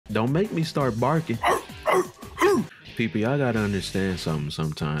Don't make me start barking. People, y'all gotta understand something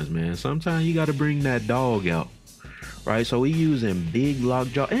sometimes, man. Sometimes you gotta bring that dog out. Right? So we using big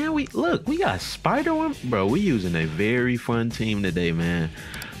Lockjaw. And we got Spider one. Bro, we using a very fun team today, man.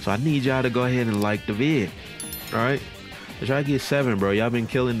 So I need y'all to go ahead and like the vid. Alright? Let's try to get 7, bro. Y'all been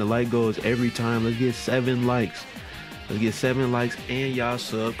killing the like goals every time. Let's get 7 likes. Let's get 7 likes and y'all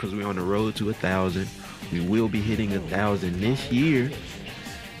sub because we're on the road to 1,000. We will be hitting 1,000 this year.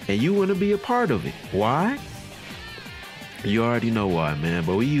 And you want to be a part of it. Why? You already know why, man.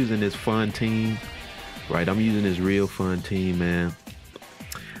 But we using this fun team. Right? I'm using this real fun team, man.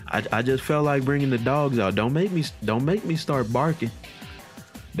 I just felt like bringing the dogs out. Don't make me start barking.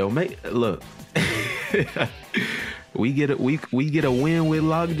 Look. we get a win with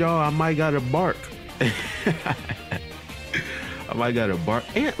Lockjaw. I might gotta bark. I might gotta bark.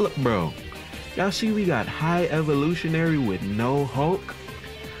 And look, bro, y'all see we got high evolutionary with no Hulk.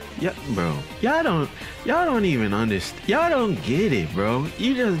 Yeah, bro. Y'all don't even understand. Y'all don't get it, bro.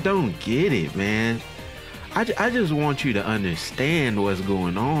 You just don't get it, man. I just want you to understand what's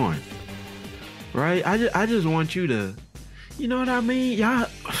going on, right? I just want you to, you know what I mean? Y'all,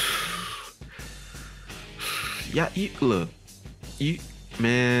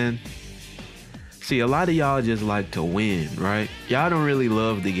 man. See, a lot of y'all just like to win, right? Y'all don't really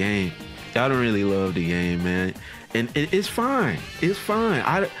love the game. Y'all don't really love the game, man. And it's fine. It's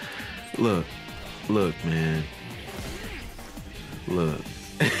fine. Look, man. Look.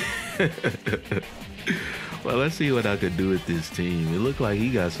 Well, let's see what I could do with this team. It looked like he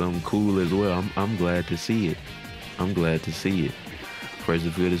got something cool as well. I'm glad to see it. I'm glad to see it. First,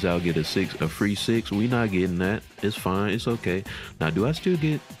 if this out, get a free 6. We not getting that. It's fine. It's okay. Now, do I still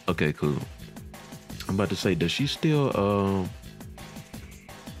get? Okay, cool. I'm about to say, does she still?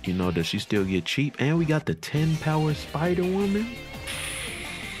 Does she still get cheap? And we got the 10 power Spider Woman.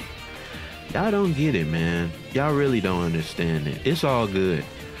 Y'all don't get it, man. Y'all really don't understand it. It's all good.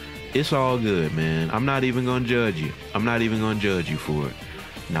 It's all good, man. I'm not even gonna judge you. I'm not even gonna judge you for it.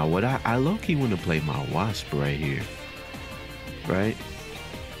 Now, what I low-key want to play my Wasp right here. Right?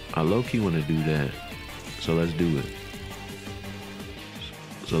 I low-key want to do that. So let's do it.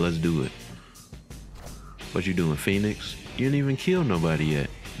 What you doing, Phoenix? You didn't even kill nobody yet.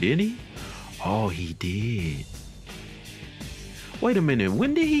 Did he? Oh, he did. Wait a minute.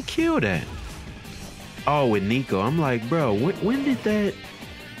 When did he kill that? Oh, with Nico. I'm like, bro, when did that...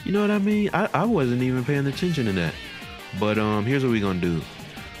 You know what I mean? I wasn't even paying attention to that. But here's what we're gonna do.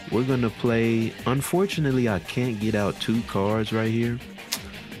 We're gonna play. Unfortunately, I can't get out 2 cards right here.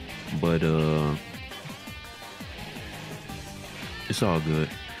 But it's all good.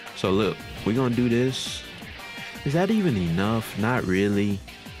 So look, we're gonna do this. Is that even enough? Not really.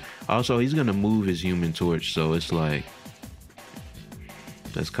 Also, he's gonna move his Human Torch, so it's like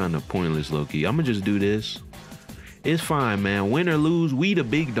that's kind of pointless, low-key. I'm gonna just do this. It's fine, man. Win or lose, we the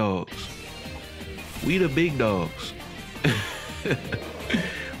big dogs. We the big dogs.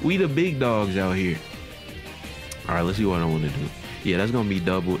 We the big dogs out here. All right, let's see what I want to do. Yeah, that's going to be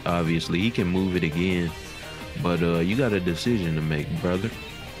doubled, obviously. He can move it again. But you got a decision to make, brother.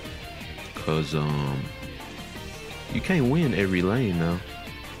 Because you can't win every lane now.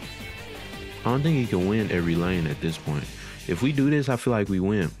 I don't think he can win every lane at this point. If we do this, I feel like we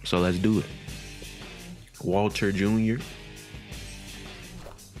win. So let's do it. Walter Jr.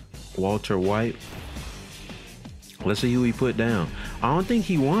 Walter White. Let's see who he put down. I don't think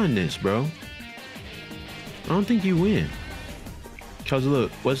he won this, bro. I don't think you win. Cause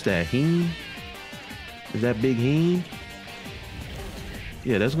look, what's that? Heen? Is that big Heen?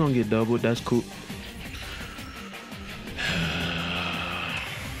 Yeah, that's gonna get doubled. That's cool.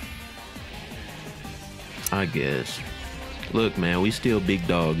 I guess. Look, man, we still big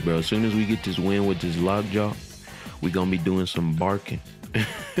dogs, bro. As soon as we get this win with this Lockjaw, we gonna be doing some barking.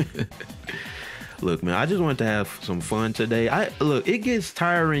 Look, man, I just want to have some fun today. Look, it gets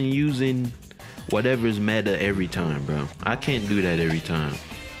tiring using whatever's meta every time, bro. I can't do that every time.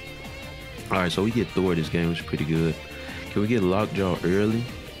 All right, so we get Thor this game, which is pretty good. Can we get Lockjaw early?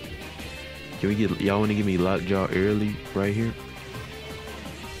 Can we get, y'all want to give me Lockjaw early right here?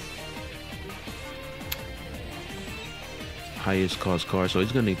 Highest cost card, so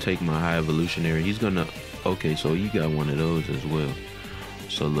he's gonna take my high evolutionary. He's gonna, okay, so you got one of those as well.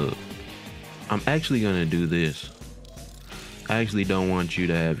 So look, I'm actually gonna do this. I actually don't want you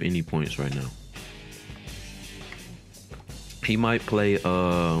to have any points right now. He might play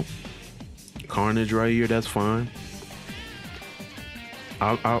Carnage right here. That's fine.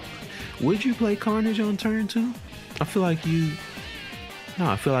 Would you play Carnage on turn 2? I feel like you. No,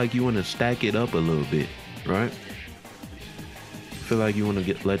 I feel like you want to stack it up a little bit, right? feel like you want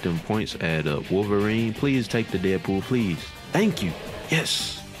to let them points add up. Wolverine, please take the Deadpool, please. Thank you.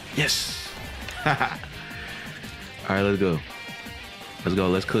 Yes. Yes. All right, let's go. Let's go.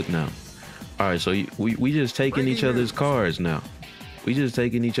 Let's cook now. All right, so we just taking each other's cards now. We just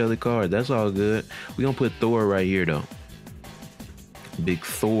taking each other's cards. That's all good. We gonna put Thor right here though. Big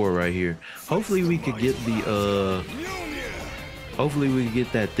Thor right here. Hopefully we could get the hopefully we can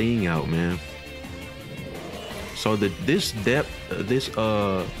get that thing out, man. So this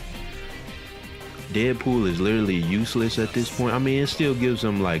Deadpool is literally useless at this point. I mean, it still gives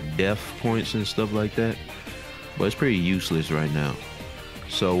him like death points and stuff like that, but it's pretty useless right now.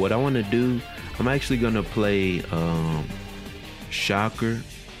 So what I want to do, I'm actually gonna play Shocker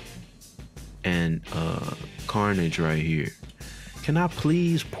and Carnage right here. Can I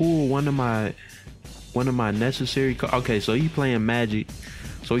please pull one of my necessary cards? Okay, so you playing Magic,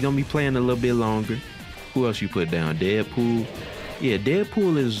 so we're gonna be playing a little bit longer. Who else you put down? Deadpool. Yeah,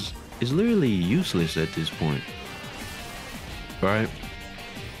 Deadpool is literally useless at this point. Right?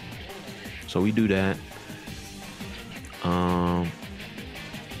 So we do that.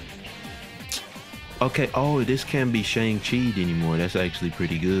 Okay, oh, this can't be Shang-Chi anymore. That's actually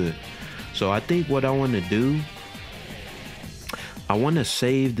pretty good. So I think what I want to do, I want to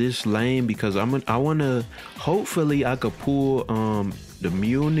save this lane because I want to, hopefully I could pull the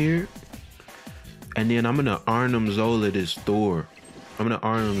Mjolnir, and then I'm going to Arnim Zola this Thor. I'm going to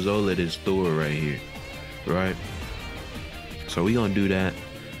Arnim Zola this Thor right here. Right? So we going to do that.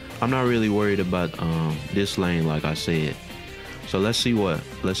 I'm not really worried about this lane, like I said. So let's see what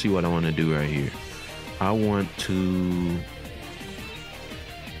I want to do right here. I want to,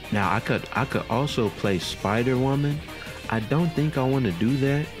 now I could also play Spider-Woman. I don't think I want to do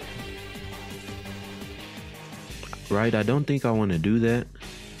that. Right? I don't think I want to do that.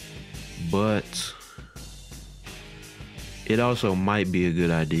 But it also might be a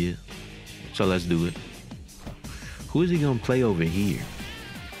good idea. So let's do it. Who is he gonna play over here?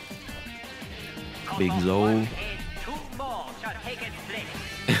 Big Zol.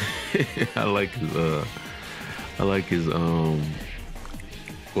 I like his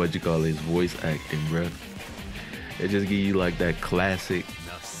what you call his voice acting, bro. It just give you like that classic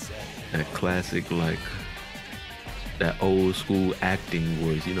like that old school acting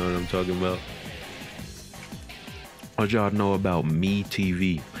voice. You know what I'm talking about? What y'all know about Me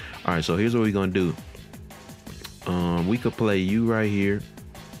TV? All right, so here's what we're gonna do. We could play you right here.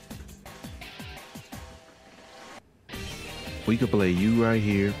 We could play you right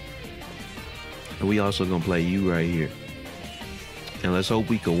here. And we also gonna play you right here. And let's hope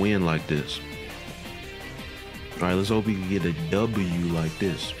we can win like this. All right, let's hope we can get a W like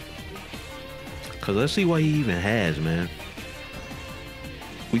this. Cause let's see what he even has, man.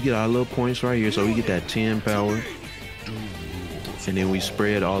 We get our little points right here, so we get that 10 power. And then we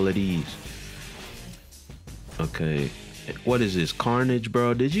spread all of these. Okay, what is this, Carnage,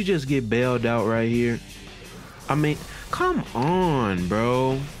 bro? Did you just get bailed out right here? I mean, come on,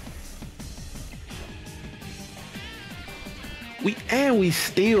 bro. We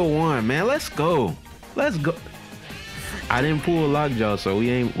still won, man. Let's go. Let's go. I didn't pull Lockjaw, so we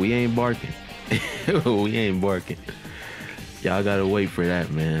ain't barking. We ain't barking. Y'all gotta wait for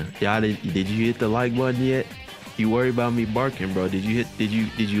that, man. Y'all did you hit the like button yet? You worry about me barking, bro? Did you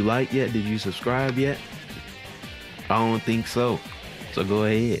like yet? Did you subscribe yet? I don't think so. So go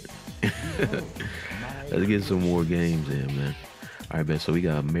ahead. Let's get some more games in, man. All right, man. So we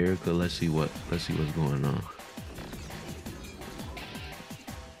got America. Let's see what's going on.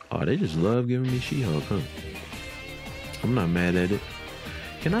 Oh, they just love giving me She-Hulk, huh? I'm not mad at it.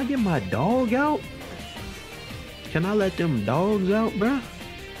 Can I get my dog out? Can I let them dogs out, bruh?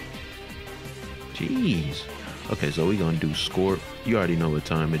 Jeez. Okay, so we gonna do Scorp. You already know what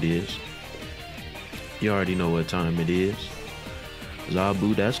time it is. You already know what time it is.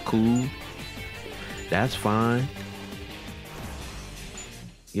 Zabu, that's cool. That's fine.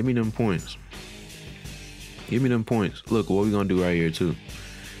 Give me them points. Give me them points. Look, what we gonna do right here, too.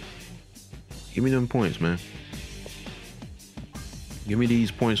 Give me them points, man. Give me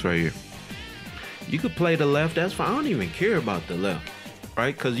these points right here. You could play the left. That's fine. I don't even care about the left.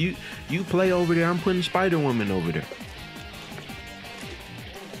 Right? Because you play over there. I'm putting Spider-Woman over there.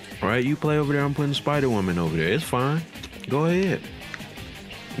 Right? You play over there. I'm putting Spider-Woman over there. It's fine. Go ahead.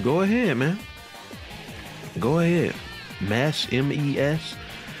 Go ahead, man. Go ahead. Mess. M-E-S.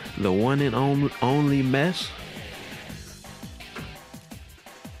 The one and only Mess.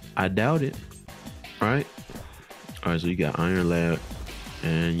 I doubt it. Right? All right, so you got Iron Lad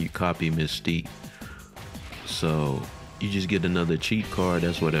and you copy Mystique. So you just get another cheat card.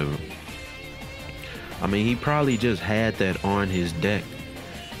 That's whatever. I mean, he probably just had that on his deck.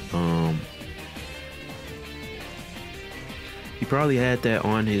 He probably had that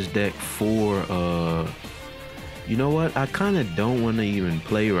on his deck for, you know what? I kind of don't want to even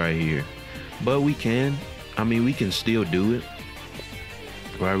play right here, but we can. I mean, we can still do it,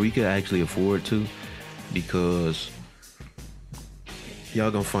 right? We could actually afford to, because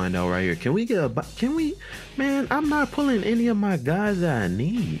y'all gonna find out right here. Can we get can we, man, I'm not pulling any of my guys that I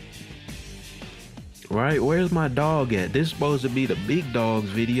need. Right? Where's my dog at? This is supposed to be the big dogs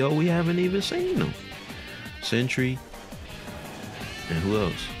video. We haven't even seen them. Sentry. And who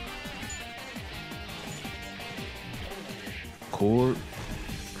else? Cord.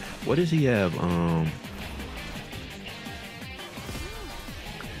 What does he have?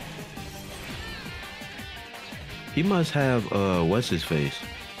 He must have what's his face?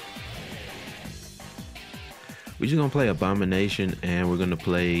 We're just gonna play Abomination, and we're gonna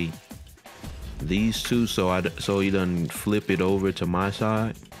play these two, so he doesn't flip it over to my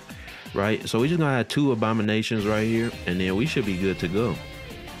side, right? So we're just gonna have 2 Abominations right here, and then we should be good to go.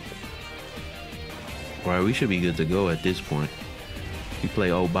 Right, we should be good to go at this point. We play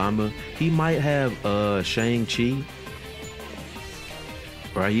Obama. He might have Shang-Chi.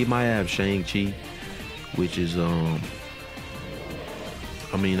 Right, he might have Shang-Chi, which is I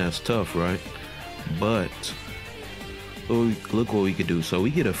mean, that's tough, right? But look what we could do. So we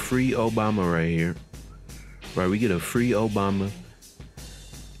get a free Obama right here. Right, we get a free Obama.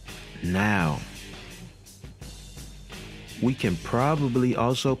 Now we can probably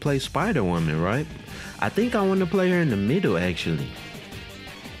also play Spider-Woman, right? I think I want to play her in the middle, actually.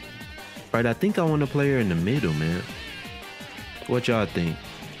 Right, I think I want to play her in the middle, man. What y'all think?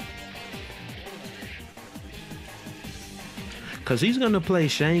 Cause he's gonna play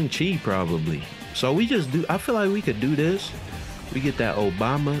Shang-Chi probably. So we just do, I feel like we could do this. We get that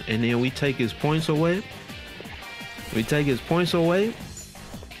Obama, and then we take his points away. We take his points away.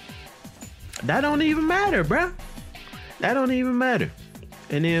 That don't even matter, bruh. That don't even matter.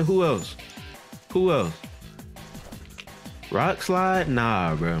 And then who else? Who else? Rock Slide?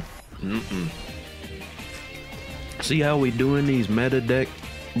 Nah, bro. See how we doing these meta deck?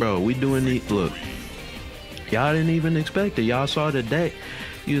 Bro, we doing these, look. Y'all didn't even expect it. Y'all saw the deck.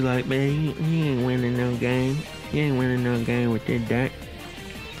 You was like, man, you ain't winning no game. You ain't winning no game with this deck.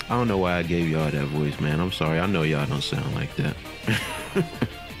 I don't know why I gave y'all that voice, man. I'm sorry. I know y'all don't sound like that.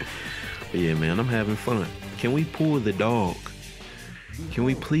 But yeah, man, I'm having fun. Can we pull the dog? Can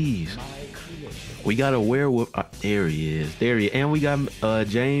we please? We got a werewolf. There he is. There he is. And we got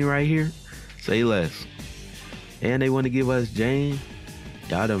Jane right here. Say less. And they want to give us Jane.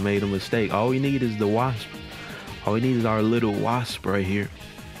 Y'all done made a mistake. All we need is the wasp. All we need is our little wasp right here.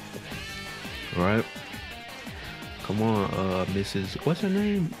 All right. Come on, Mrs. What's her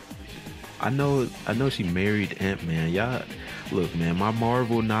name? I know she married Ant-Man. Y'all, look, man, my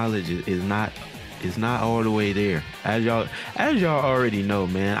Marvel knowledge is not all the way there. As y'all already know,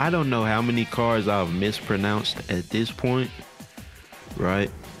 man. I don't know how many cards I've mispronounced at this point. Right?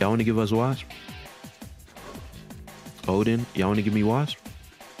 Y'all want to give us Wasp? Odin, y'all want to give me Wasp?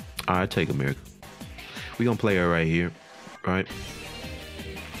 All right, take America. We gonna play her right here, right?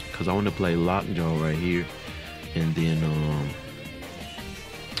 Cause I want to play Lockjaw right here, and then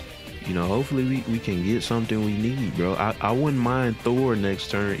you know, hopefully we can get something we need, bro. I wouldn't mind Thor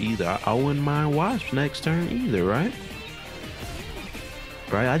next turn either. I wouldn't mind Wasp next turn either, right?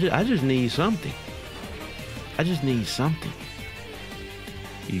 Right? I just need something. I just need something.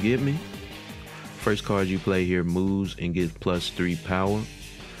 You get me? First card you play here moves and gets +3 power.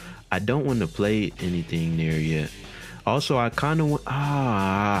 I don't want to play anything there yet. Also, I kind of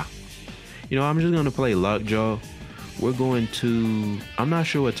want... You know, I'm just going to play Lockjaw. We're going to... I'm not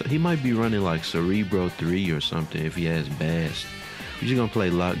sure what... He might be running like Cerebro 3 or something if he has Bast. We're just going to play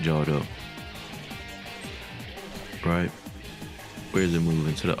Lockjaw, though. Right? Where is it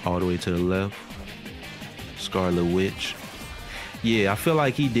moving? All the way to the left? Scarlet Witch. Yeah, I feel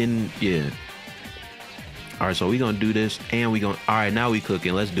like he didn't... Yeah. All right, so we're going to do this, and we're going to... All right, now we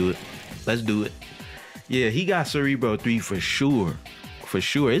cooking. Let's do it. Let's do it. Yeah, he got Cerebro 3 for sure. For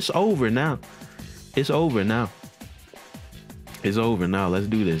sure. It's over now. It's over now. It's over now. Let's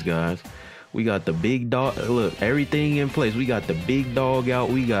do this, guys. We got the big dog. Look, everything in place. We got the big dog out.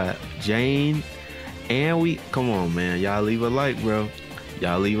 We got Jane. And we... Come on, man. Y'all leave a like, bro.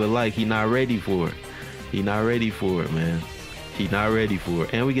 Y'all leave a like. He not ready for it. He not ready for it, man. He not ready for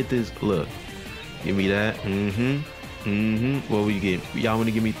it. And we get this... Look. Give me that. What we get? Y'all want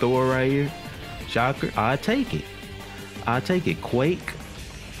to give me Thor right here? Shocker. I'll take it. I'll take it. Quake.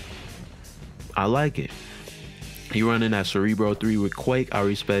 I like it. He running that Cerebro 3 with Quake. I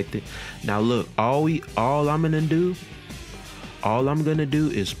respect it. Now look, all I'm gonna do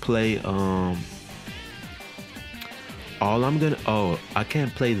is play I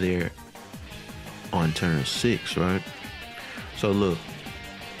can't play there on turn 6, right? So look.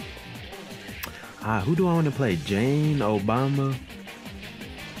 Who do I want to play? Jane, Obama?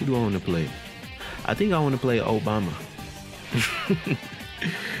 Who do I want to play? I think I want to play Obama.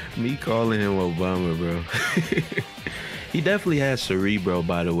 Me calling him Obama, bro. He definitely has Cerebro,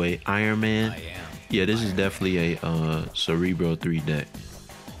 by the way. Iron Man. Yeah, this is definitely a Cerebro 3 deck.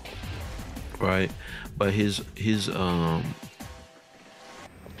 Right? But he's not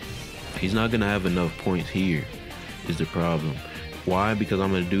gonna have enough points here, is the problem. Why? Because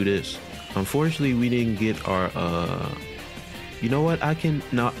I'm gonna do this. Unfortunately, we didn't get our you know what?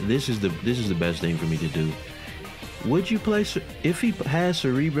 This is the best thing for me to do. Would you play, if he has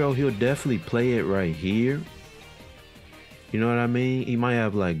Cerebro, he'll definitely play it right here. You know what I mean? He might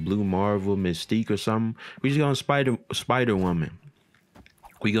have like Blue Marvel, Mystique or something. We just gonna Spider Woman.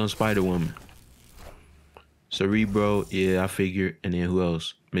 We gonna Spider Woman. Cerebro, yeah, I figure. And then who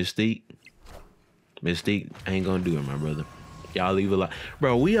else? Mystique. Mystique ain't gonna do it, my brother. Y'all leave a lot.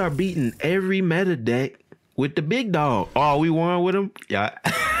 Bro, we are beating every meta deck with the big dog. Oh, we won with him? Yeah.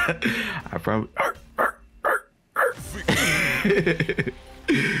 I probably...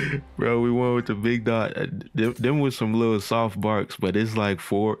 Bro, we won with the big dog. Them was some little soft barks, but it's like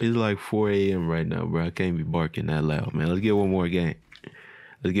 4 a.m. right now, bro. I can't be barking that loud, man. Let's get one more game.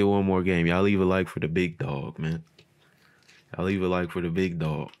 Y'all leave a like for the big dog, man. Y'all leave a like for the big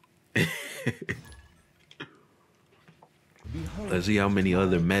dog. Let's see how many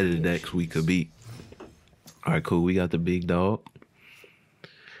other meta decks we could beat. All right, cool. We got the big dog.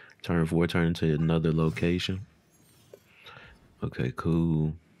 Turn 4, turn into another location. Okay,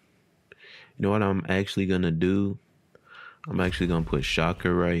 cool. You know what I'm actually gonna do? I'm actually gonna put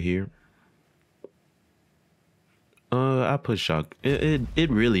Shocker right here. I put Shock. It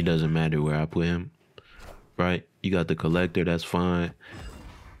really doesn't matter where I put him, right? You got the collector, that's fine.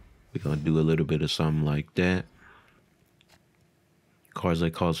 We're gonna do a little bit of something like that. Cards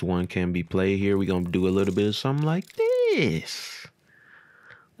that cost 1 can be played here. We're gonna do a little bit of something like this.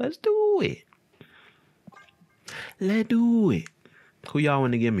 Let's do it. Let's do it. Who y'all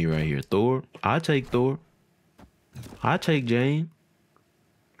want to give me right here? Thor? I'll take Thor. I'll take Jane.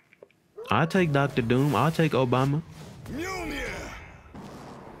 I'll take Dr. Doom. I'll take Obama.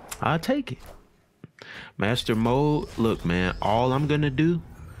 I'll take it. Master Mode. Look, man, all I'm gonna do.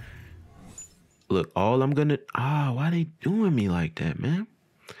 Why they doing me like that, man?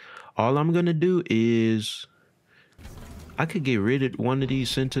 All I'm gonna do is I could get rid of one of these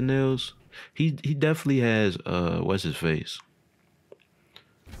Sentinels. He definitely has what's his face?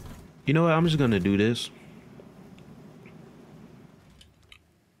 You know what? I'm just gonna do this.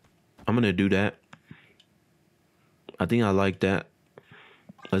 I'm gonna do that. I think I like that.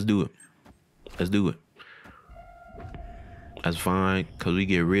 Let's do it. That's fine, cause we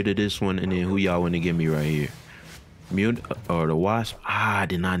get rid of this one, and then who y'all want to give me right here? Mute or the Wasp? I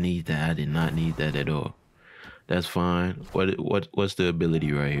did not need that. I did not need that at all. That's fine. What's the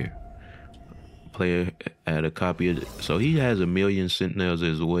ability right here? Player add a copy of it. So he has 1,000,000 Sentinels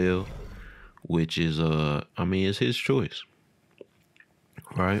as well, which is I mean, it's his choice,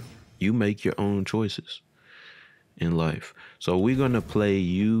 right? You make your own choices in life. So we're gonna play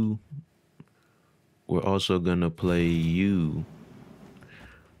you. We're also gonna play you.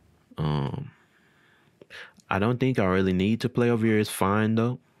 I don't think I really need to play over here. It's fine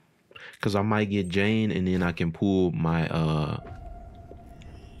though, cause I might get Jane, and then I can pull my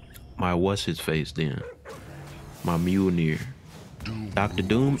my what's his face then, my Mjolnir, Dr.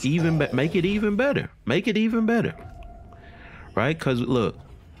 Doom. Make it even better. Make it even better, right? Cause look,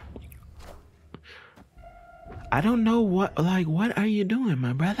 I don't know what are you doing,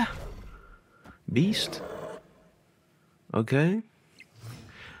 my brother? Beast. Okay.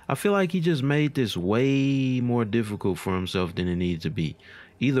 I feel like he just made this way more difficult for himself than it needed to be.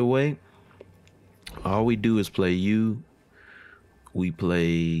 Either way, all we do is play you. We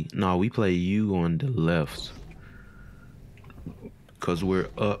play you on the left. Cause we're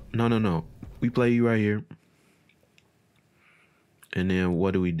up. No. We play you right here. And then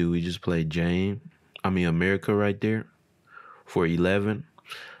what do? We just play America right there for 11.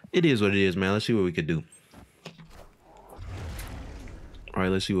 It is what it is, man. Let's see what we could do. All right,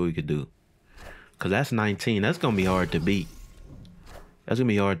 let's see what we could do. Because that's 19. That's going to be hard to beat.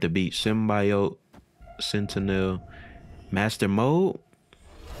 Symbiote, Sentinel, Master Mode.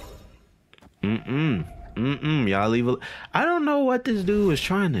 Y'all leave I don't know what this dude was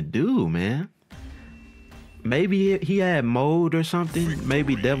trying to do, man. Maybe he had mold or something.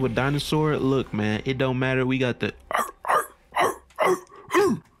 Maybe Devil Dinosaur. Look, man, it don't matter. We got the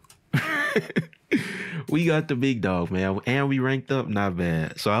we got the big dog, man, and we ranked up not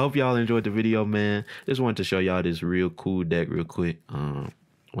bad. So I hope y'all enjoyed the video, man. Just wanted to show y'all this real cool deck real quick.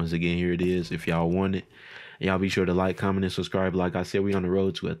 Once again, here it is. If y'all want it, and y'all be sure to like, comment, and subscribe. Like I said, we on the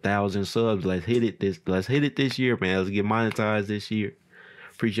road to 1,000 subs. Let's hit it this year, man. Let's get monetized this year.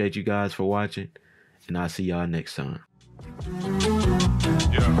 Appreciate you guys for watching, and I'll see y'all next time.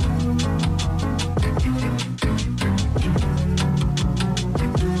 Yeah.